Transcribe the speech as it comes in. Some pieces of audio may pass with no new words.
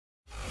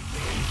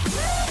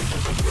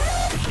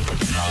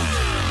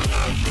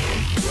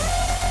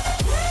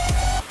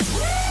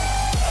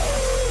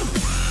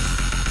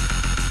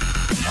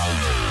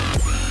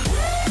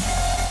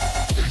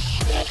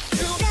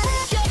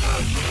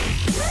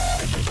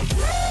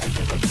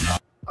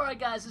Alright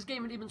guys, this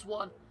Gaming Demons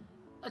 1,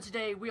 and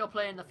today we are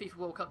playing the FIFA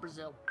World Cup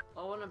Brazil.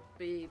 I want to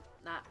be...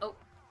 oh,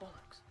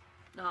 bollocks.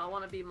 No, I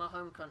want to be my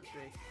home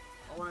country.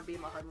 I want to be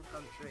my home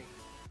country.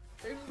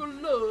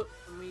 England!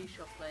 And we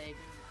shall play...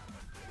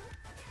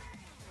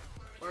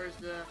 Where's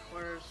the...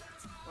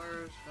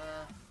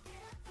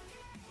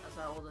 That's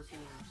how all the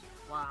teams.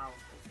 Wow.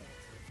 Okay.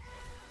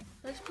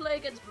 Let's play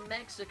against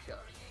Mexico.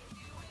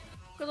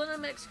 Because I know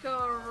Mexico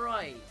are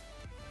right.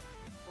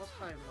 What's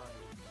home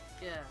like?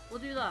 Yeah, we'll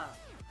do that.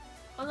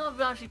 I know I've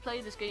actually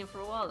played this game for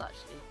a while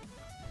actually.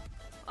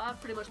 I've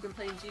pretty much been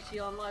playing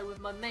GTA Online with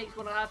my mates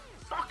when I have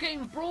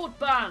fucking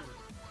broadband!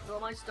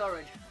 Got my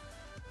storage.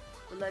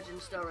 The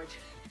legend storage.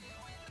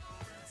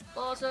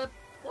 Awesome.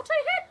 What a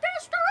hit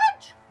there,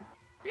 storage!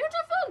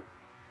 Beautiful!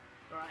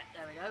 Right,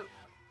 there we go.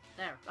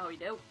 There, oh you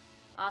do.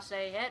 I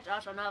say hit,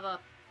 that's another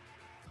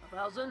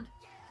 1,000,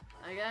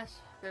 I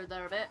guess. Go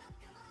there a bit.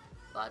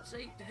 Let's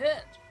see,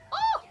 hit!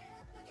 Oh!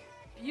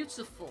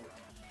 Beautiful.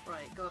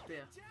 Right, go up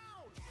here.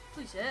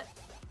 Please hit.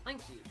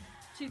 Thank you.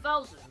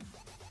 2,000.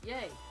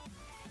 Yay.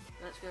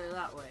 Let's go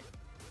that way.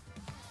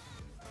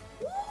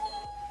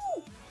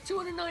 Woo!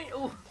 290.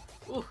 Oh,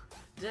 oh,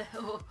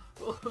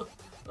 oh,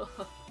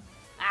 oh.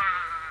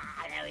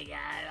 Ah, there we go.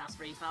 That's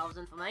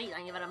 3,000 for me.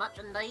 Thank you very much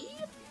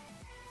indeed.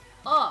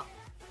 Oh,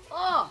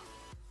 oh,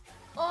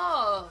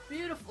 oh,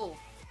 beautiful.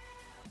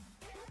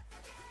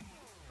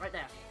 Right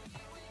there.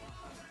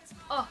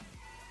 Oh,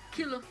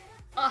 kill him.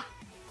 Ah,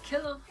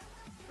 kill him.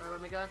 Right, where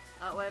am I going?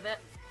 That way a bit.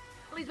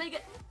 Please make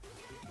it.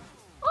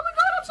 Oh my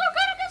god, I'm so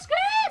good at this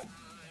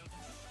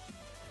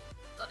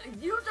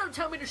game! You don't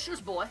tell me to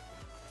shush, boy.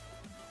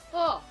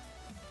 Oh.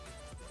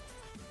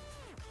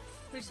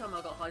 Please tell me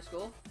I got high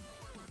score.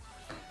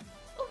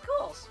 Of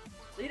course.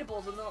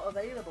 Leaderboards are not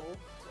available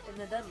in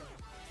the demo.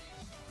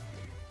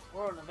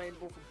 Or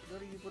unavailable for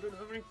bloody people who don't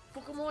have any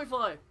fucking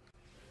Wi-Fi.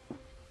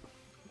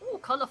 Ooh,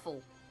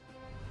 colourful.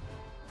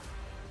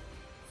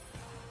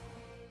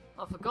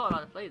 I forgot how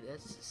to play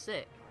this. This is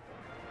sick.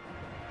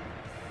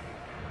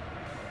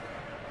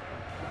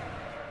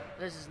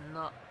 This is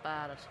not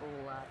bad at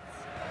all, lads.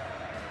 A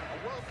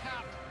World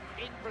Cup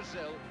in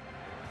Brazil.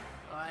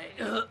 Alright.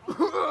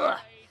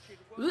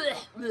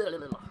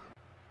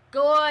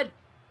 Go on!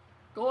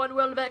 Go on,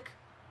 Welbeck.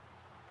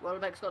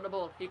 Welbeck's got the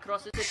ball. He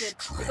crosses it in.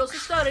 He goes to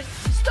Sturridge.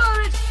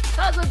 Sturridge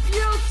has a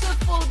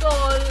beautiful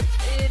goal.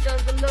 He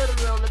does the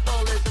lottery on the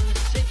ball and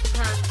shakes his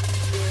hand.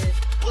 Yeah.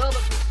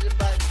 Welbeck pushes him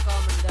back,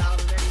 calming down,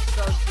 and then he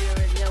starts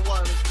cheering. Yeah,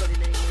 why was good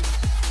in England?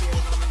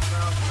 Cheering on his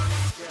mouth.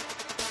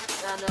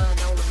 And no,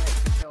 the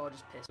Mexico are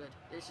just pissed. Good.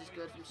 This is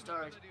good from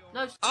Sturridge.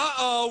 No.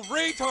 Uh-oh,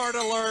 retard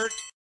alert!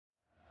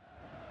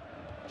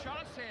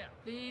 Chance here.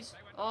 Please.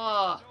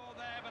 Oh.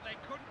 There, but they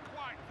couldn't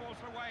quite force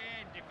their way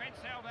in. Defense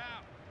held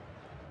out.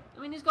 I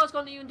mean, these guys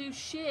can't even do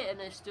shit, and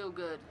they're still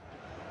good.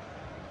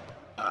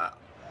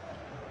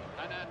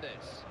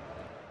 Hernandez.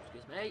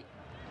 Excuse me.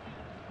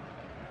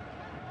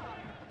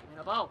 Give me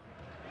the ball.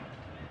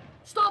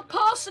 Stop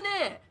passing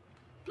it!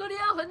 Bloody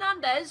hell,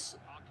 Hernandez!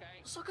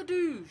 Suck a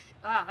douche.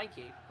 Ah, thank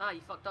you. Ah,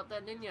 you fucked up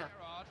then, didn't you?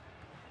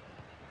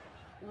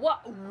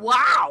 What?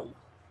 Wow!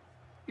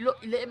 You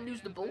let him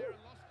lose the ball?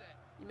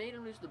 You made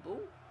him lose the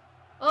ball?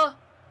 Real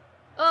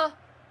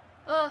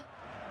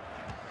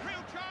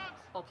chance.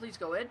 Oh, please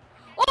go in.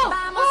 Oh! Oh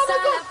my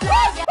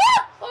god!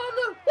 What? Oh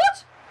no!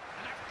 What?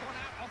 And that's gone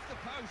out off the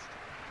post.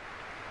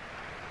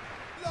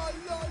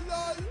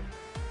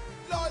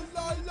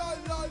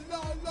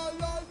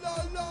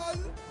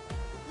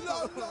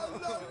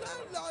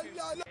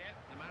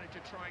 The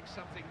manager trying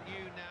something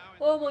new now.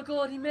 Oh my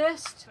god, he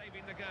missed.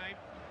 Saving the game.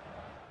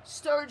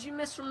 Sturridge, you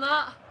missed from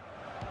that.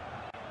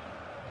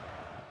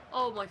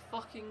 Oh my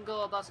fucking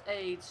god, that's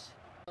AIDS.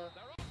 The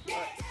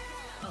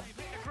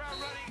crowd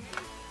running.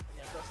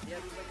 Yeah, that's the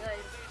end of the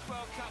game.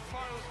 World Cup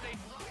final stage.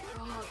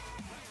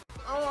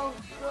 Oh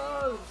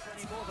no!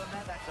 Any more than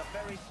that, that's a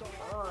very solid.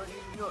 Oh,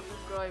 you do not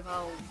describe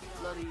how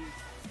bloody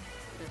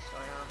pissed I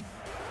am.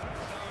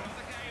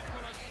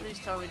 Please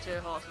tell me 2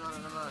 hearts man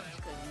of the match,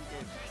 because you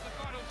did.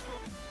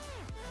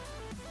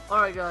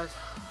 Alright guys,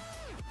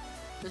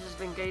 this has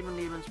been Gaming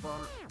Demons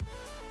 1.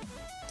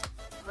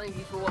 Thank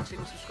you for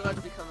watching, subscribe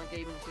to become a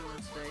Gaming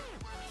Demon today.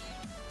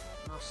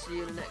 And I'll see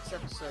you in the next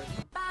episode.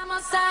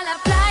 Vamos a la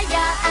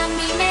playa, a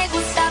mí me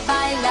gusta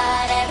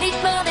bailar el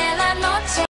ritmo de la noche.